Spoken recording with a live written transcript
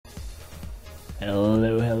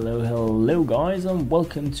Hello guys, and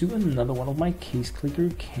welcome to another one of my Case Clicker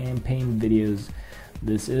campaign videos.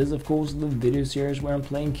 This is of course the video series where I'm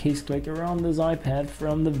playing Case Clicker on this iPad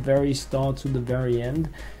from the very start to the very end,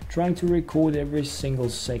 trying to record every single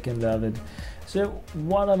second of it. So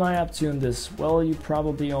what am I up to in this? Well, you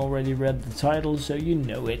probably already read the title, so you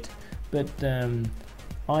know it, but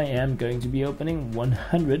I am going to be opening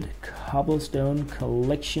 100 Cobblestone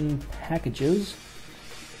Collection packages.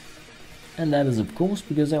 And that is of course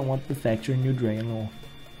because I want the factory new dragon lore.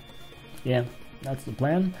 Yeah, that's the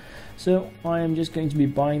plan. So I am just going to be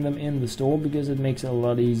buying them in the store because it makes it a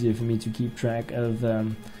lot easier for me to keep track of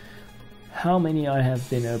how many I have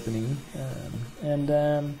been opening.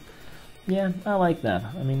 Yeah, I like that.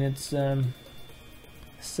 I mean, it's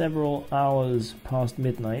several hours past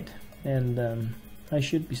midnight and I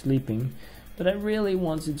should be sleeping. But I really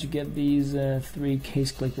wanted to get these 3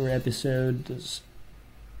 Case Clicker episodes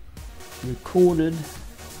recorded,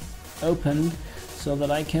 opened, so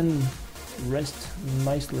that I can rest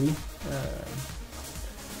nicely.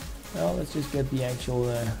 Well, let's just get the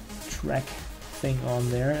actual track thing on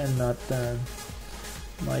there and not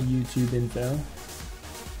my YouTube info.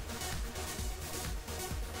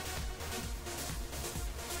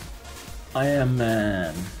 I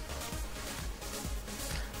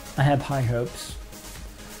have high hopes.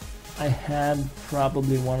 I had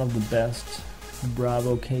probably one of the best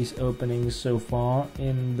Bravo case openings so far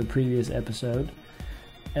in the previous episode,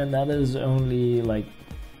 and that is only like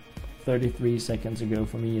 33 seconds ago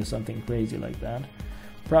for me or something crazy like that,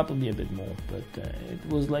 probably a bit more, but it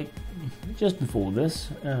was like just before this,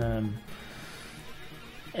 and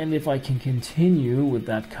if I can continue with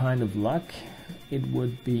that kind of luck, it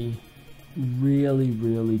would be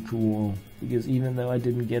really cool, because even though I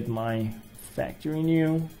didn't get my factory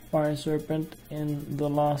new Fire Serpent in the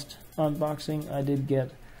last unboxing, I did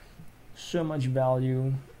get so much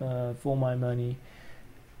value for my money,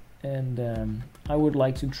 and I would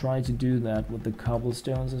like to try to do that with the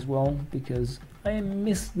cobblestones as well, because I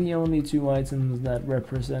miss the only 2 items that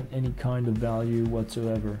represent any kind of value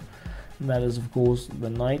whatsoever, and that is of course the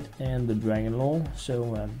knight and the dragon lore.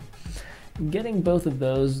 So getting both of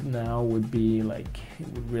those now would be like, it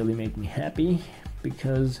would really make me happy,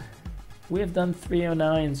 because we have done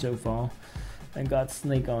 309 so far and got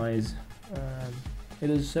snake eyes. It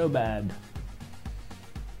is so bad.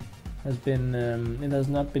 It has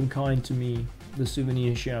not been kind to me, the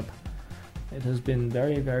souvenir shop. It has been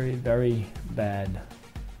very bad.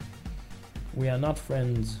 We are not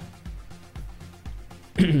friends.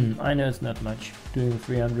 I know it's not much doing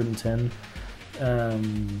 310.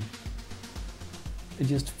 It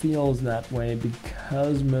just feels that way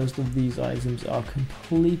because most of these items are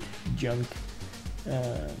complete junk.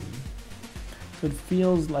 So it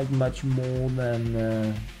feels like much more than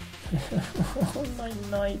oh, my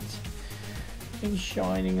knight in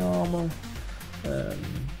shining armor.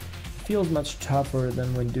 Feels much tougher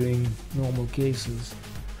than when doing normal cases.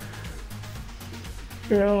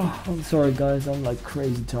 Yeah, I'm sorry guys, I'm like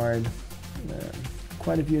crazy tired.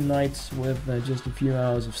 Quite a few nights with just a few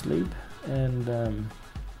hours of sleep. And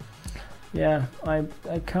yeah, I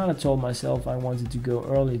kind of told myself I wanted to go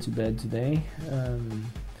early to bed today,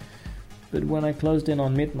 but when I closed in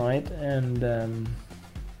on midnight and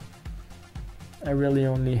I really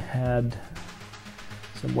only had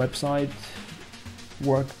some website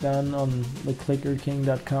work done on the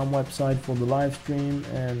clickerking.com website for the live stream,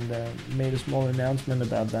 and made a small announcement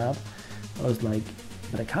about that. I was like,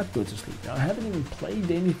 but I can't go to sleep now. I haven't even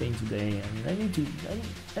played anything today. I mean,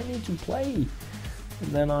 I need to play.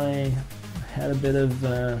 And then I had a bit of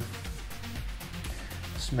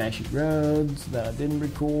Smashy Roads that I didn't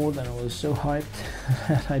record, and I was so hyped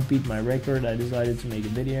that I beat my record. I decided to make a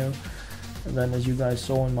video, and then as you guys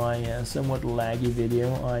saw in my somewhat laggy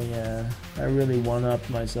video, I really one-upped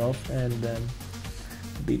myself and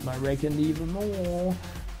beat my record even more.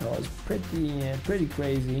 That was pretty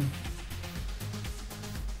crazy.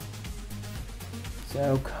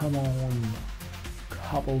 So come on,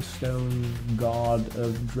 Cobblestone God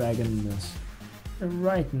of Dragonness,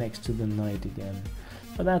 right next to the knight again.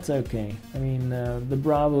 But that's okay. I mean, the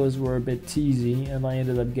Bravos were a bit teasy, and I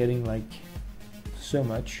ended up getting like so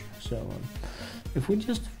much. So if we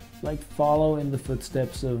just like follow in the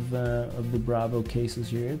footsteps of the Bravo cases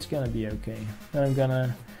here, it's gonna be okay. And I'm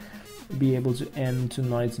gonna be able to end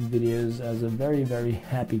tonight's videos as a very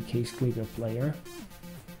happy Case Clicker player.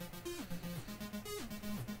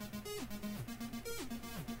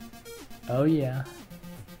 Oh yeah,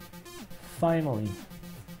 finally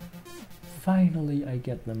I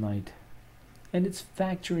get the knight, and it's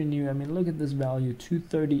factory new. I mean, look at this value,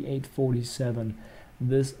 238.47.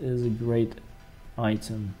 This is a great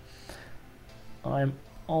item. I'm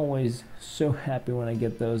always so happy when I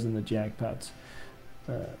get those in the jackpots.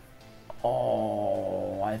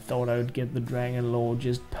 Oh, I thought I would get the Dragon Lord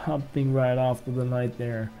just pumping right after the knight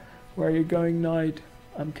there. Where are you going, knight?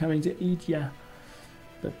 I'm coming to eat ya.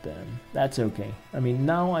 But that's okay. I mean,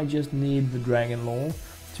 now I just need the Dragon Lore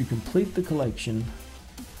to complete the collection,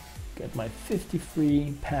 get my 50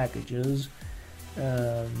 free packages,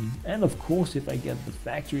 and of course if I get the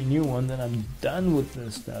factory new one, then I'm done with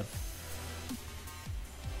this stuff.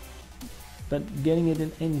 But getting it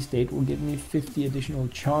in any state will give me 50 additional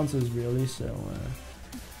chances really, so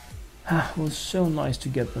it was so nice to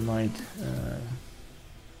get the knight.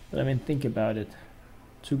 But I mean, think about it.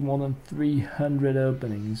 Took more than 300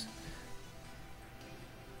 openings.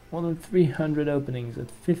 More than 300 openings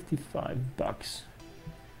at 55 bucks.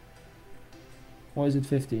 Or is it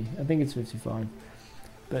 50? I think it's 55.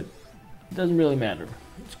 But it doesn't really matter.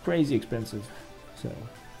 It's crazy expensive. So,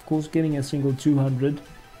 of course, getting a single 200,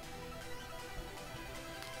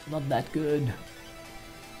 it's not that good.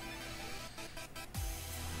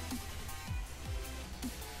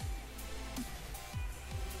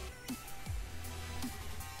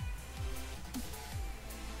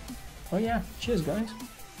 Oh yeah, cheers guys.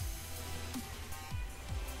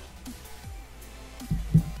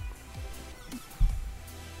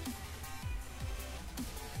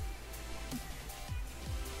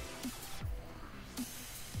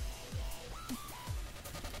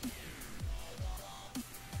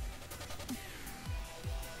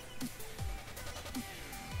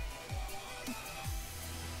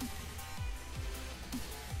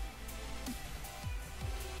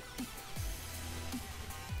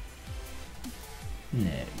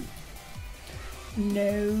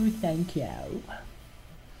 No, thank you.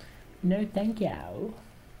 No, thank you.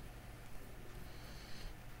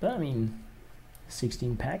 But I mean,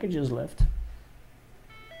 16 packages left.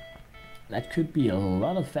 That could be a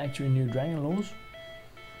lot of factory new Dragon Lores.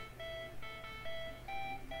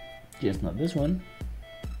 Just not this one.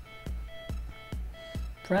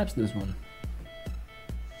 Perhaps this one.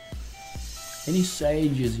 Any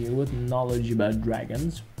sages here with knowledge about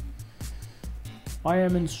dragons? I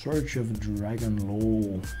am in search of Dragon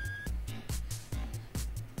Lore.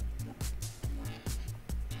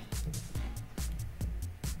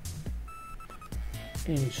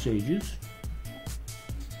 Any sages?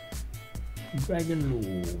 Dragon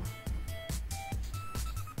Lore.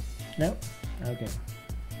 No? Okay.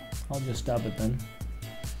 I'll just stop it then.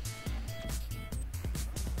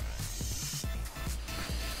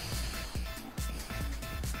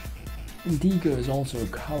 Indigo is also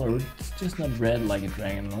colored, it's just not red like a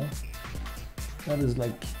Dragon Lore. That is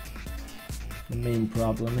like the main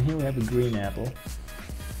problem. And here we have a green apple.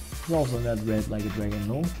 It's also not red like a Dragon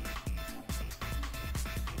Lore.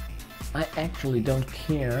 I actually don't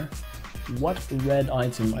care what red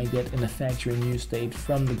item I get in a factory new state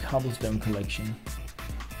from the Cobblestone Collection.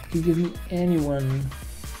 You can give me any one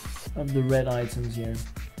of the red items here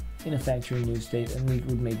in a factory new state and it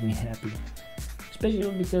would make me happy.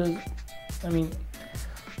 Especially because, I mean,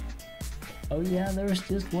 oh yeah, there's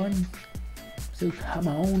just one. So come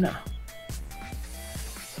on now.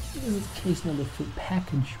 This is case number 50,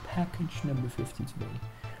 package number 50 today.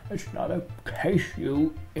 It's not a case,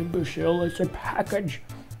 you imbecile, it's a package.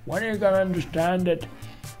 When are you gonna understand it?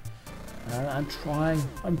 I'm trying,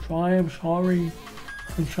 I'm sorry.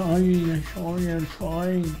 I'm trying.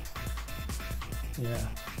 Yeah.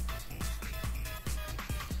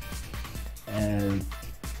 And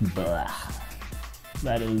blah.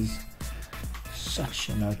 That is such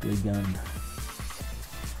an ugly gun.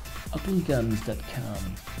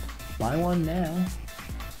 Uglyguns.com. Buy one now.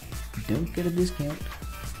 Don't get a discount.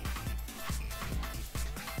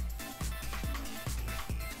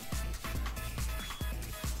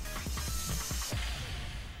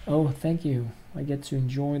 Oh, thank you. I get to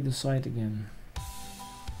enjoy the site again.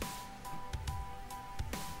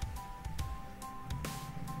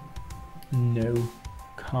 No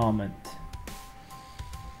comment.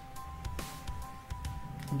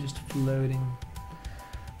 I'm just floating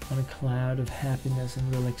on a cloud of happiness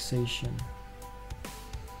and relaxation,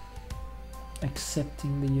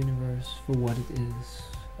 accepting the universe for what it is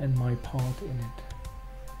and my part in it.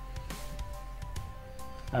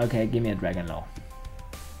 Okay, give me a Dragon Lore.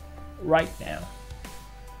 Right now.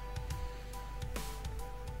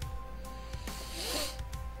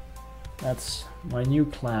 That's my new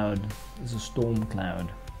cloud, is a storm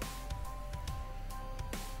cloud.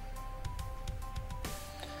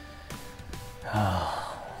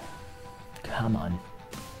 Oh, come on.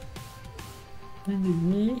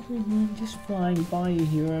 Just flying by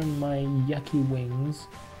here on my yucky wings.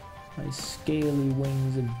 My scaly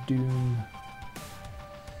wings of doom.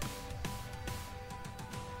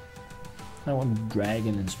 I want a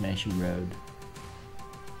dragon in Smashy Road.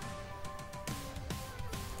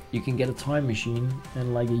 You can get a time machine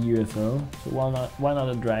and like a UFO, so why not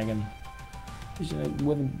a dragon? Just,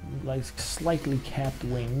 with like slightly capped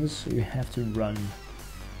wings, so you have to run.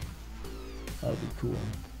 That would be cool.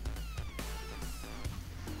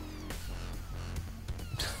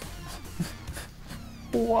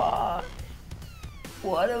 What?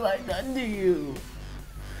 What have I done to you?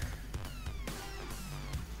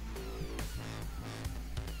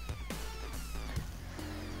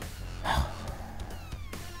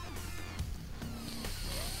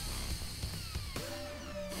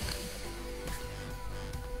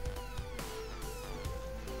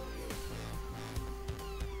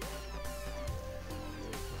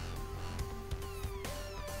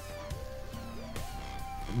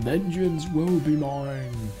 Vengeance will be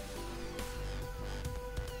mine.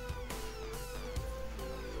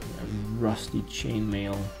 Rusty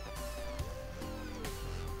chainmail.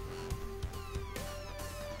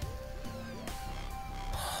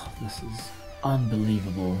 This is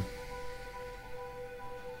unbelievable.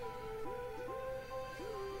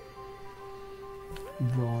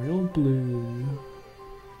 Royal blue.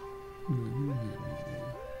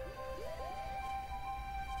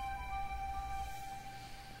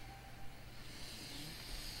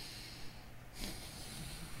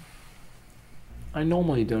 I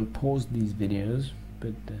normally don't pause these videos,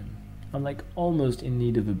 but I'm like almost in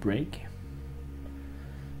need of a break,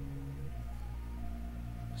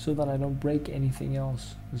 so that I don't break anything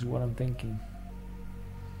else, is what I'm thinking.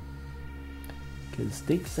 Cause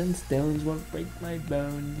sticks and stones won't break my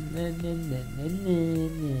bones.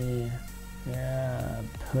 Yeah,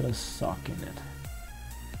 put a sock in it.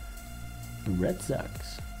 The Red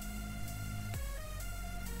Sox.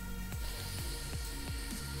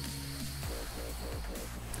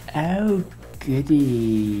 Oh,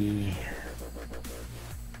 goody.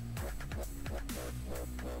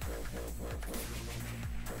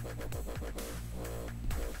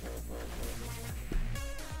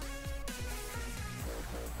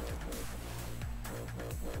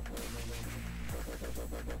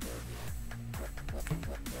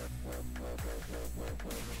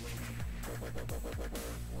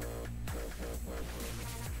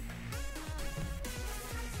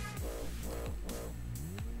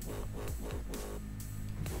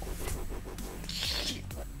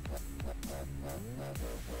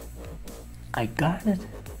 I got it.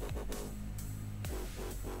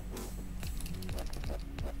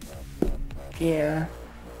 Yeah.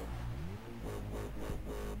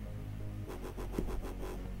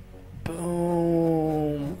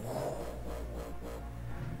 Boom.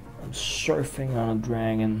 I'm surfing on a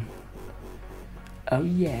dragon. Oh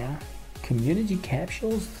yeah. Community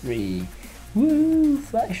capsules 3. Woo!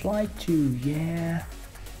 Flashlight 2. Yeah.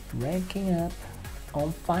 Ranking up.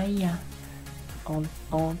 On fire. On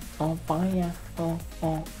fire, on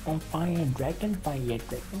fire, dragon fire.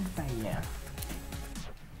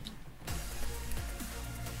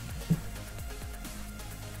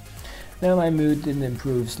 Now my mood didn't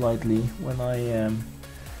improve slightly when I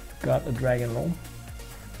got a dragon roll.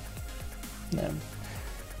 No,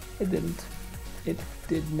 it didn't. It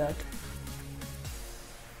did not.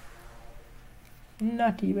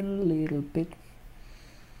 Not even a little bit.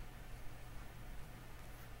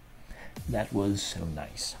 That was so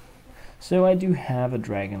nice. So I do have a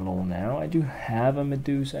dragon lore now, I do have a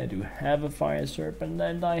Medusa, I do have a fire serpent,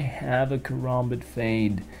 and I have a Karambit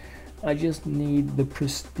Fade. I just need the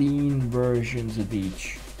pristine versions of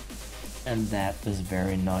each, and that is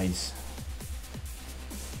very nice.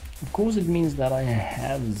 Of course it means that I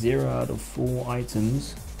have 0 out of 4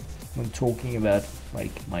 items when talking about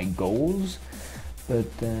like my goals, but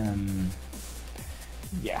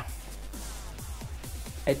yeah.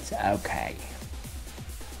 It's okay.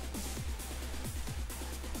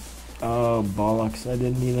 Oh bollocks, I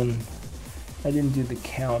didn't do the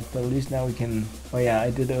count, but at least now we can, oh yeah,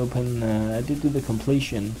 I did do the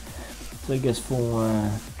completion, so I guess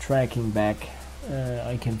for tracking back,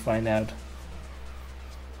 I can find out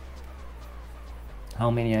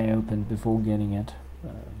how many I opened before getting it.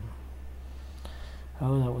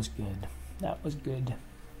 Oh, that was good. That was good.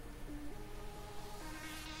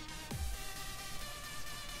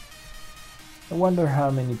 I wonder how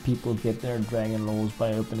many people get their dragon lores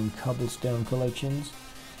by opening Cobblestone Collections.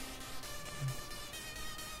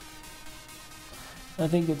 I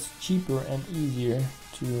think it's cheaper and easier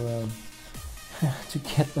to to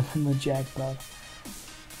get them in the jackpot.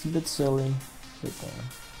 It's a bit silly, but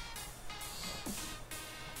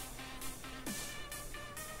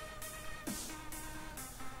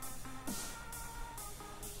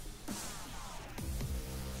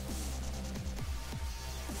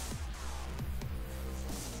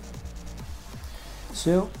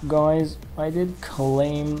So guys, I did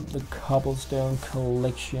claim the Cobblestone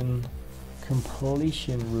Collection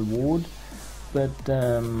completion reward, but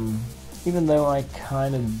even though I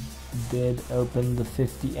kind of did open the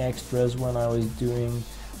 50 extras when I was doing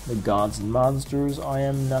the Gods and Monsters, I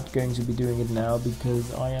am not going to be doing it now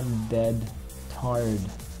because I am dead tired.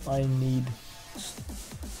 I need...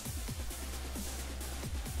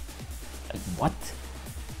 What?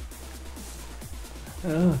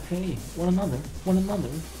 Oh, hey, one another.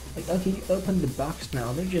 Like, okay, open the box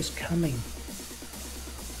now, they're just coming.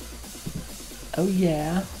 Oh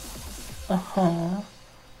yeah. Uh-huh.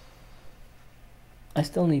 I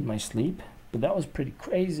still need my sleep, but that was pretty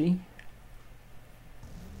crazy.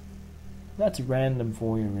 That's random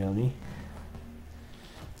for you, really.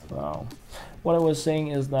 Wow. What I was saying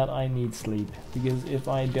is that I need sleep, because if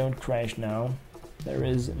I don't crash now, there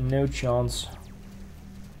is no chance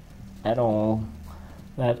at all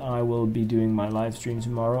that I will be doing my live stream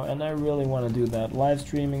tomorrow, and I really want to do that. Live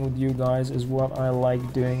streaming with you guys is what I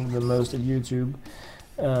like doing the most at YouTube.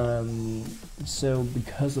 So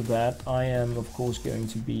because of that, I am of course going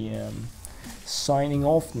to be signing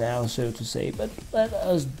off now, so to say. But let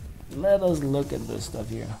us look at this stuff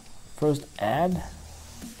here. First ad.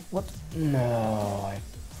 What? No.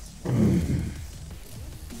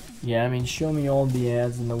 Yeah, I mean, show me all the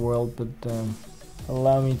ads in the world, but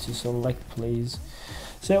allow me to select, please.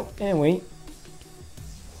 So anyway,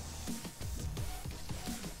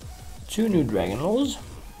 2 new Dragon Laws,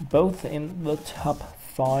 both in the top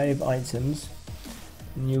 5 items.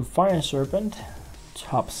 New Fire Serpent,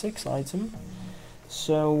 top 6 item.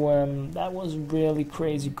 So that was really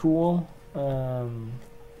crazy cool.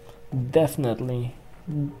 Definitely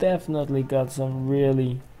got some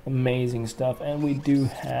really amazing stuff, and we do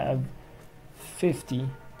have 50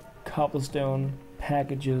 cobblestone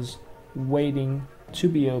packages waiting to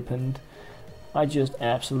be opened. I just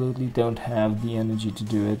absolutely don't have the energy to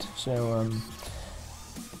do it, so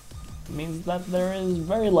means that there is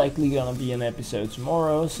very likely gonna be an episode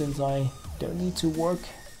tomorrow, since I don't need to work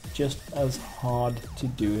just as hard to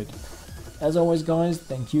do it. As always guys,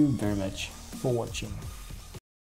 thank you very much for watching.